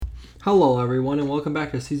Hello, everyone, and welcome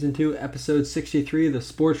back to Season 2, Episode 63 of the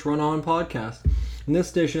Sports Run On Podcast. In this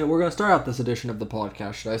edition, we're going to start out this edition of the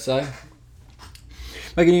podcast, should I say,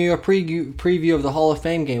 by giving you a preview of the Hall of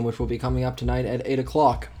Fame game, which will be coming up tonight at 8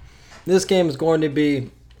 o'clock. This game is going to be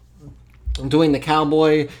doing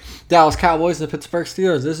the Dallas Cowboys and the Pittsburgh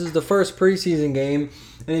Steelers. This is the first preseason game,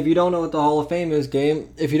 and if you don't know what the Hall of Fame is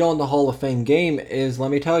let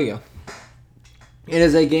me tell you. It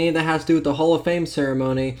is a game that has to do with the Hall of Fame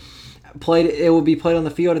ceremony. It will be played on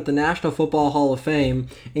the field at the National Football Hall of Fame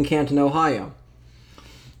in Canton, Ohio.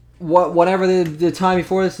 Whatever the time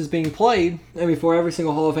before this is being played, and before every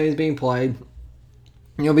single Hall of Fame is being played,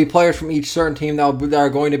 there'll be players from each certain team that are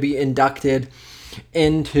going to be inducted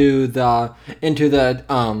into the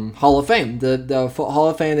Hall of Fame. The Hall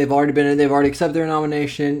of Fame, they've already accepted their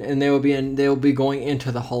nomination, and they will be going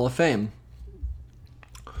into the Hall of Fame.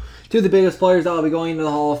 Two of the biggest players that will be going into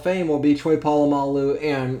the Hall of Fame will be Troy Polamalu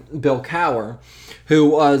and Bill Cowher,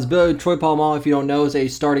 who was Troy Polamalu, if you don't know, is a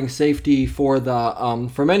starting safety for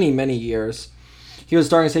many years. He was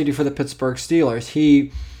starting safety for the Pittsburgh Steelers.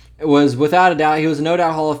 He was without a doubt, he was a no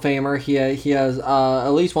doubt Hall of Famer. He has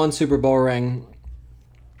at least one Super Bowl ring,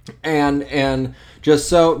 and he just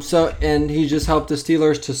helped the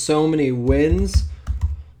Steelers to so many wins.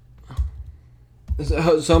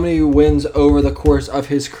 So many wins over the course of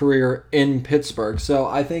his career in Pittsburgh. So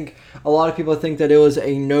I think a lot of people think that it was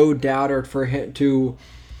a no-doubter for him to...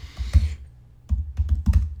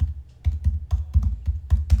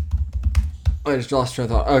 I just lost train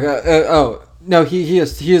of thought. Okay. No, he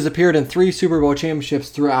has appeared in 3 Super Bowl championships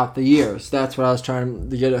throughout the years. That's what I was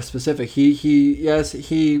trying to get a specific. He has...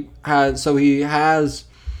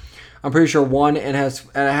 I'm pretty sure one and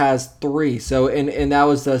has 3. So and that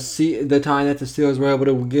was the time that the Steelers were able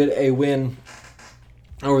to get a win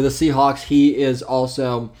over the Seahawks. He is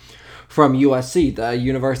also from USC, the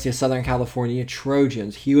University of Southern California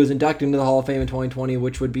Trojans. He was inducted into the Hall of Fame in 2020,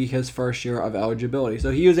 which would be his first year of eligibility. So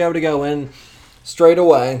he was able to go in straight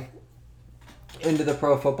away into the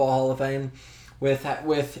Pro Football Hall of Fame with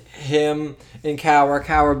him and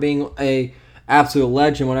Cowher being a absolute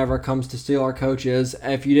legend whenever it comes to Steeler coaches.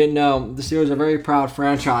 If you didn't know, the Steelers are a very proud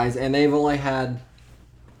franchise, and they've only had,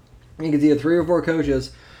 I think it's either 3 or 4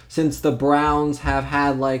 coaches since the Browns have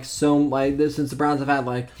had 10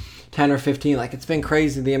 or 15. It's been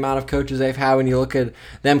crazy the amount of coaches they've had when you look at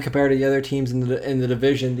them compared to the other teams in the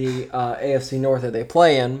division, the AFC North that they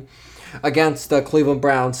play in, against the Cleveland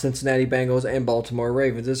Browns, Cincinnati Bengals, and Baltimore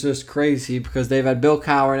Ravens. It's just crazy because they've had Bill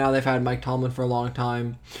Cowher, now they've had Mike Tomlin for a long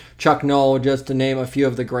time, Chuck Noll, just to name a few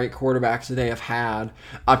of the great quarterbacks that they have had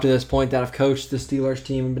up to this point that have coached the Steelers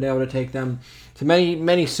team and been able to take them to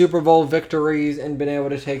many Super Bowl victories and been able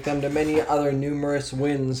to take them to many other numerous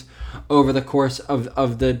wins over the course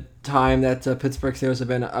of the time that Pittsburgh Steelers have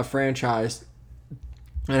been a franchise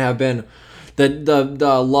and have been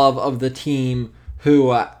the love of the team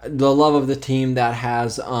that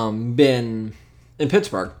has been in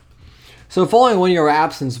Pittsburgh. So following 1 year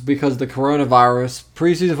absence because of the coronavirus,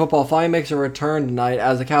 preseason football finally makes a return tonight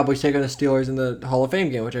as the Cowboys take on the Steelers in the Hall of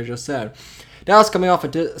Fame game, which I just said. Dallas coming off a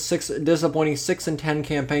disappointing 6-10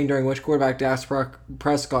 campaign during which quarterback Dak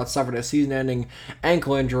Prescott suffered a season-ending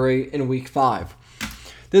ankle injury in Week 5.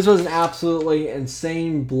 This was an absolutely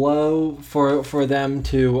insane blow for them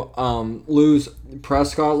to lose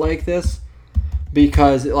Prescott like this,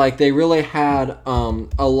 because they really had they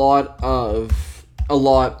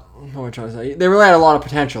really had a lot of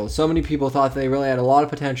potential. So many people thought they really had a lot of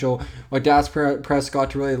potential with Dak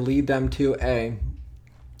Prescott to really lead them to a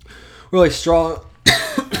really strong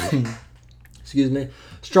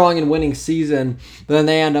strong and winning season. But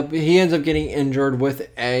then he ends up getting injured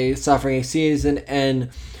suffering a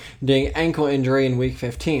season-ending ankle injury in Week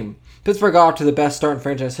 15. Pittsburgh got off to the best start in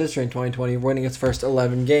franchise history in 2020, winning its first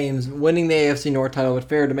 11 games, winning the AFC North title, but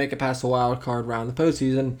failed to make it past the wild card round of the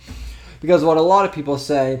postseason. Because what a lot of people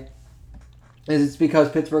say is it's because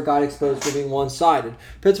Pittsburgh got exposed for being one-sided.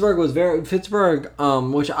 Pittsburgh,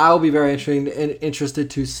 which I will be very interested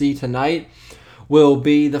to see tonight, will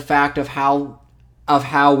be the fact of how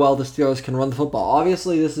well the Steelers can run the football.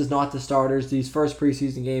 Obviously, this is not the starters. These first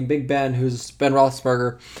preseason game, Big Ben, who's Ben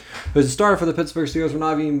Roethlisberger, who's a starter for the Pittsburgh Steelers, will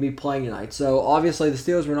not even be playing tonight. So, obviously, the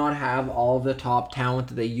Steelers will not have all of the top talent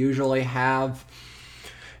that they usually have.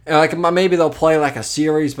 Maybe they'll play a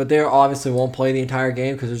series, but they obviously won't play the entire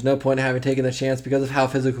game because there's no point in having taken the chance because of how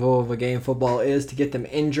physical of a game football is to get them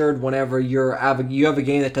injured whenever you have a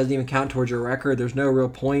game that doesn't even count towards your record. There's no real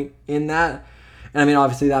point in that. And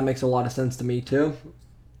obviously that makes a lot of sense to me too.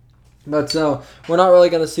 But so we're not really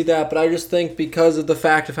going to see that. But I just think because of the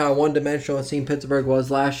fact of how one-dimensional it seemed Pittsburgh was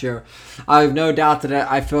last year, I have no doubt that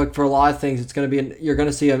I feel like for a lot of things it's going to be you're going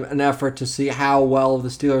to see an effort to see how well the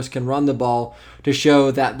Steelers can run the ball to show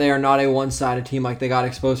that they are not a one-sided team like they got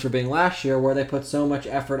exposed for being last year, where they put so much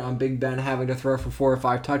effort on Big Ben having to throw for 4 or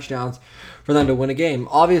 5 touchdowns for them to win a game.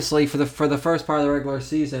 Obviously, for the first part of the regular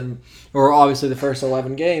season, or obviously the first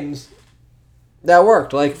 11 games, that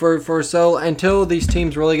worked. Like for so until these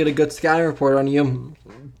teams really get a good scouting report on you,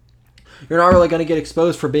 you're not really going to get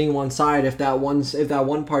exposed for being one side if that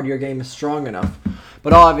one part of your game is strong enough.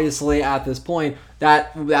 But obviously at this point,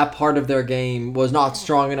 that part of their game was not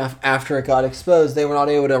strong enough after it got exposed. They were not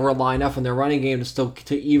able to rely enough on their running game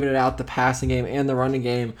to even it out the passing game and the running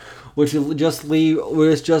game, which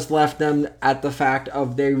just left them at the fact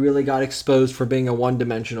of they really got exposed for being a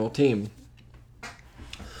one-dimensional team.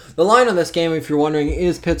 The line on this game, if you're wondering,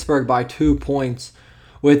 is Pittsburgh by 2 points,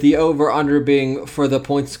 with the over-under being for the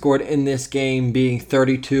points scored in this game being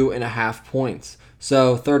 32.5 points.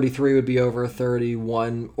 So 33 would be over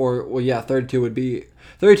 31, 32 would be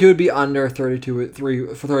under,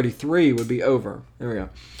 33 would be over. There we go.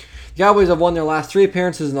 The Cowboys have won their last 3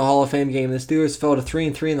 appearances in the Hall of Fame game. The Steelers fell to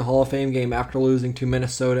 3-3 in the Hall of Fame game after losing to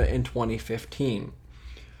Minnesota in 2015.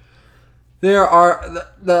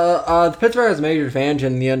 The Pittsburgh has a major advantage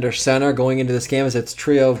in the under center going into this game as its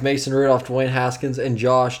trio of Mason Rudolph, Dwayne Haskins, and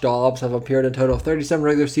Josh Dobbs have appeared in a total of 37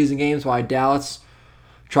 regular season games, while Dallas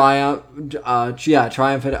triumphant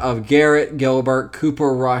of Garrett Gilbert,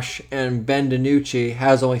 Cooper Rush, and Ben DiNucci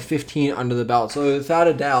has only 15 under the belt. So without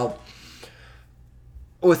a doubt,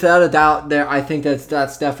 there I think that's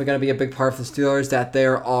definitely going to be a big part for the Steelers. That they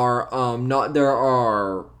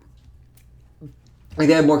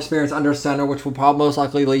have more experience under center, which will probably most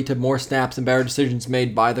likely lead to more snaps and better decisions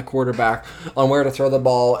made by the quarterback on where to throw the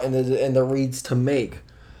ball and the reads to make.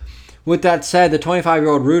 With that said, the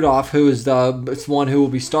 25-year-old Rudolph, who is the one who will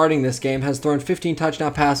be starting this game, has thrown 15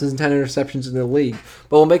 touchdown passes and 10 interceptions in the league,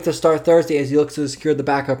 but will make the start Thursday as he looks to secure the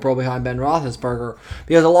backup role behind Ben Roethlisberger,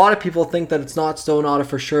 because a lot of people think that it's still not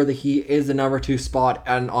for sure that he is the number 2 spot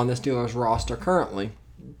on the Steelers roster currently.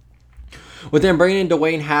 With them bringing in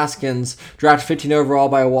Dwayne Haskins, drafted 15 overall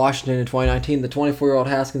by Washington in 2019, the 24-year-old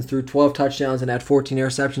Haskins threw 12 touchdowns and had 14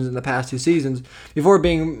 interceptions in the past 2 seasons before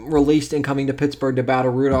being released and coming to Pittsburgh to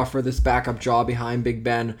battle Rudolph for this backup job behind Big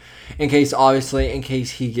Ben in case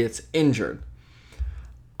he gets injured.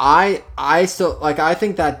 I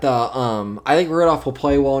think Rudolph will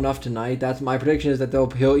play well enough tonight. That's my prediction, is that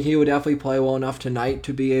he would definitely play well enough tonight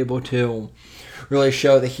to be able to really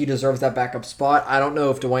show that he deserves that backup spot. I don't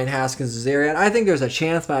know if Dwayne Haskins is there yet. I think there's a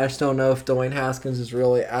chance, but I just don't know if Dwayne Haskins is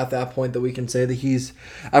really at that point that we can say that he's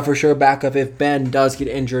a for sure backup if Ben does get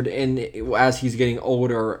injured as he's getting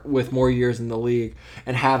older with more years in the league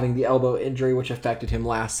and having the elbow injury which affected him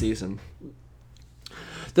last season.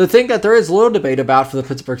 The thing that there is a little debate about for the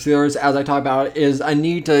Pittsburgh Steelers, as I talk about, is a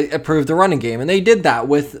need to improve the running game, and they did that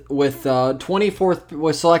with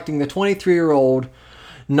selecting the 23-year-old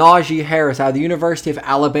Najee Harris out of the University of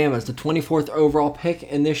Alabama as the 24th overall pick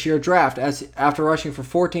in this year's draft, after rushing for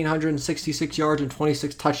 1,466 yards and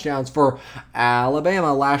 26 touchdowns for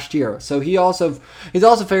Alabama last year. So he's also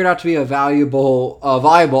figured out to be a viable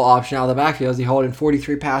option out of the backfield, as he hauled in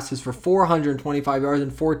 43 passes for 425 yards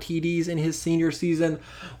and 4 TDs in his senior season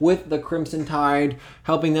with the Crimson Tide,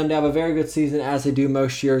 helping them to have a very good season as they do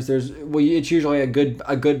most years. It's usually a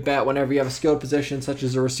good bet whenever you have a skilled position such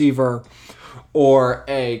as a receiver or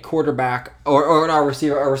a quarterback, or not a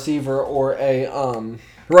receiver or a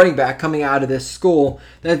running back coming out of this school,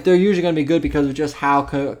 that they're usually going to be good because of just how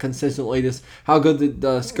good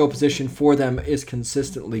the skill position for them is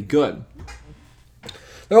consistently good.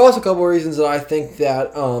 There are also a couple of reasons that I think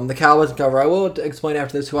that the Cowboys can cover. I will explain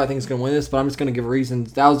after this who I think is going to win this, but I'm just going to give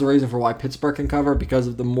reasons. That was the reason for why Pittsburgh can cover, because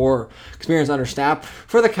of the more experience under snap.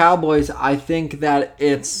 For the Cowboys, I think that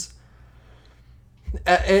it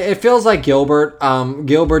feels like Gilbert,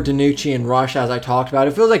 DiNucci, and Rush, as I talked about.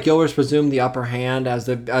 It feels like Gilbert's presumed the upper hand as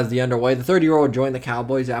the underway. The 30-year-old joined the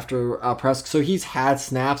Cowboys after Prescott, so he's had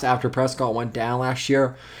snaps after Prescott went down last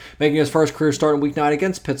year, making his first career start in Week 9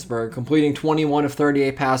 against Pittsburgh, completing 21 of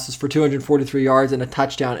 38 passes for 243 yards and a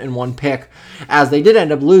touchdown and 1 pick, as they did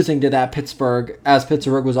end up losing to that Pittsburgh, as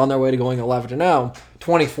Pittsburgh was on their way to going 11-0.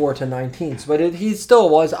 24-19. But he still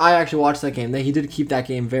was. I actually watched that game. He did keep that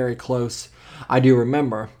game very close. I do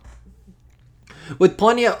remember. With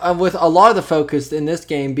a lot of the focus in this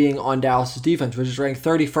game being on Dallas' defense, which is ranked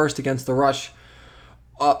 31st against the rush,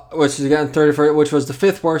 which is again 31st, which was the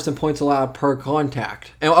 5th worst in points allowed per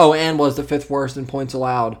contact, and was the 5th worst in points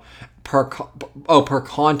allowed per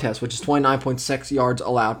contest, which is 29.6 yards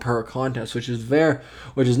allowed per contest, which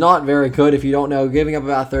is not very good. If you don't know, giving up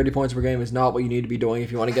about 30 points per game is not what you need to be doing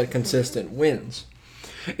if you want to get consistent wins.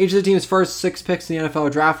 Each of the team's first 6 picks in the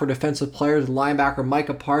NFL draft were defensive players. Linebacker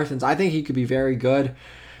Micah Parsons, I think he could be very good.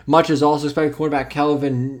 Much is also expected. Quarterback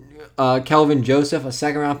Kelvin Joseph, a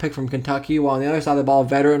second-round pick from Kentucky. While on the other side of the ball,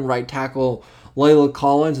 veteran right tackle Layla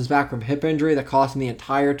Collins is back from hip injury that cost him the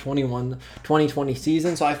entire 2020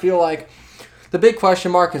 season. So I feel like the big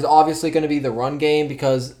question mark is obviously going to be the run game,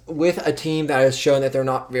 because with a team that has shown that they're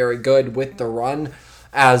not very good with the run,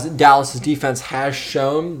 as Dallas's defense has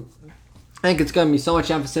shown, I think it's going to be so much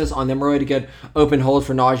emphasis on them really to get open holes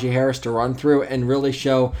for Najee Harris to run through and really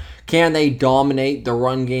show, can they dominate the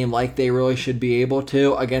run game like they really should be able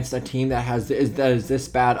to against a team that is this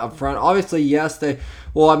bad up front. Obviously, yes,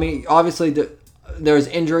 there's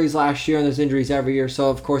injuries last year and there's injuries every year, so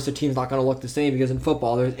of course the team's not going to look the same, because in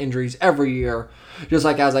football there's injuries every year. Just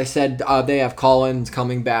like, as I said, they have Collins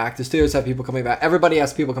coming back, the Steelers have people coming back, everybody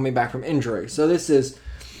has people coming back from injury. So it's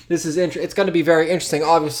going to be very interesting.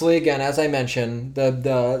 Obviously, again, as I mentioned,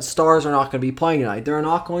 the stars are not going to be playing tonight. There are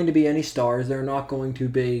not going to be any stars. There are not going to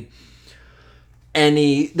be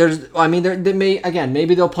any.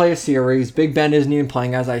 Maybe they'll play a series. Big Ben isn't even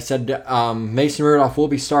playing, as I said. Mason Rudolph will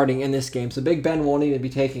be starting in this game, so Big Ben won't even be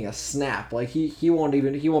taking a snap. Like he won't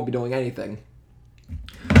be doing anything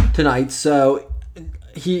tonight. So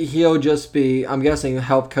he'll just be, I'm guessing,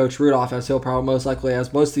 help coach Rudolph, as he'll probably most likely,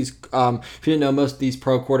 as most of these, if you didn't know, most of these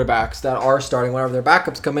pro quarterbacks that are starting, whenever their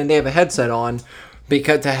backups come in, they have a headset on,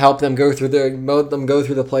 because to help them go through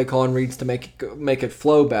the play call and reads to make it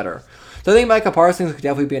flow better. So I think Micah Parsons could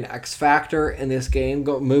definitely be an X factor in this game.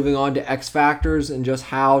 Moving on to X factors and just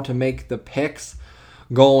how to make the picks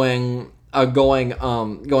going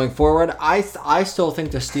forward. I still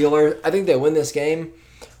think the Steelers, I think they win this game.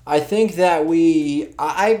 I think that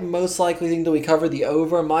I most likely think that we cover the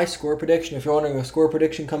over. My score prediction, if you're wondering a score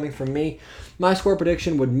prediction coming from me, my score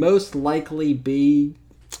prediction would most likely be,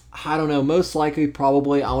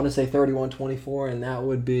 probably, I want to say 31-24, and that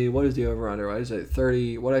would be, what is the over-under? What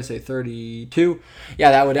did I say, 32? Yeah,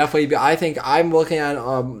 that would definitely be, I think I'm looking at,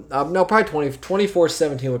 probably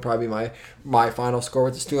 24-17 would probably be my final score,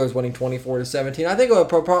 with the Steelers winning 24-17. I think it would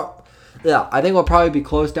I think we'll probably be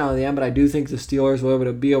close down to the end, but I do think the Steelers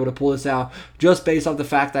will be able to pull this out, just based off the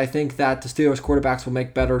fact that I think that the Steelers quarterbacks will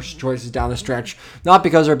make better choices down the stretch. Not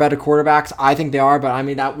because they're better quarterbacks, I think they are, but I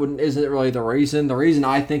mean isn't really the reason. The reason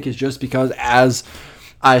I think is just because, as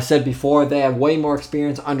I said before, they have way more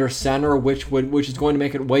experience under center, which is going to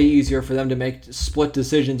make it way easier for them to make split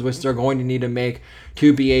decisions, which they're going to need to make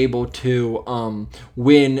to be able to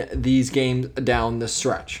win these games down the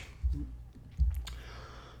stretch.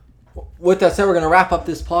 With that said, we're going to wrap up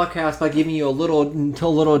this podcast by giving you a little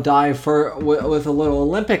dive with a little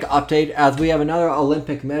Olympic update, as we have another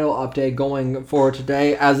Olympic medal update going forward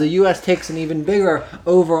today, as the U.S. takes an even bigger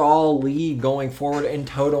overall lead going forward in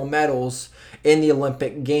total medals in the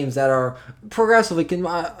Olympic Games that are progressively coming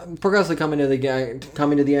to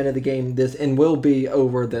the end of the game and will be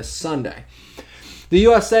over this Sunday. The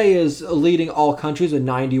USA is leading all countries with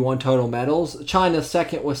 91 total medals. China's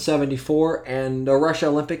second with 74, and the Russia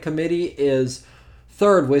Olympic Committee is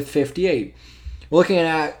third with 58. Looking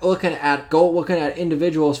at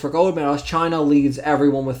individuals for gold medals, China leads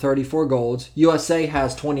everyone with 34 golds. USA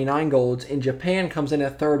has 29 golds, and Japan comes in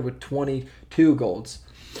at third with 22 golds.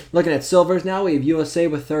 Looking at silvers now, we have USA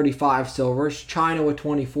with 35 silvers, China with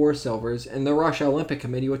 24 silvers, and the Russia Olympic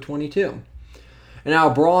Committee with 22. And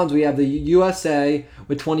now bronze, we have the USA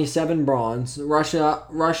with 27 bronze, Russian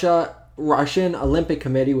Olympic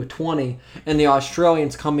Committee with 20, and the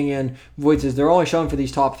Australians coming in, which is they're only showing for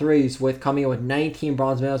these top threes, coming in with 19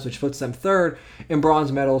 bronze medals, which puts them third in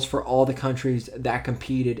bronze medals for all the countries that are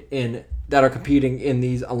competing in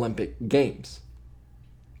these Olympic Games.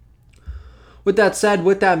 With that said,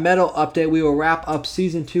 with that medal update, we will wrap up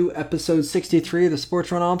Season 2, Episode 63 of the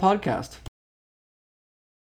Sports Run On podcast.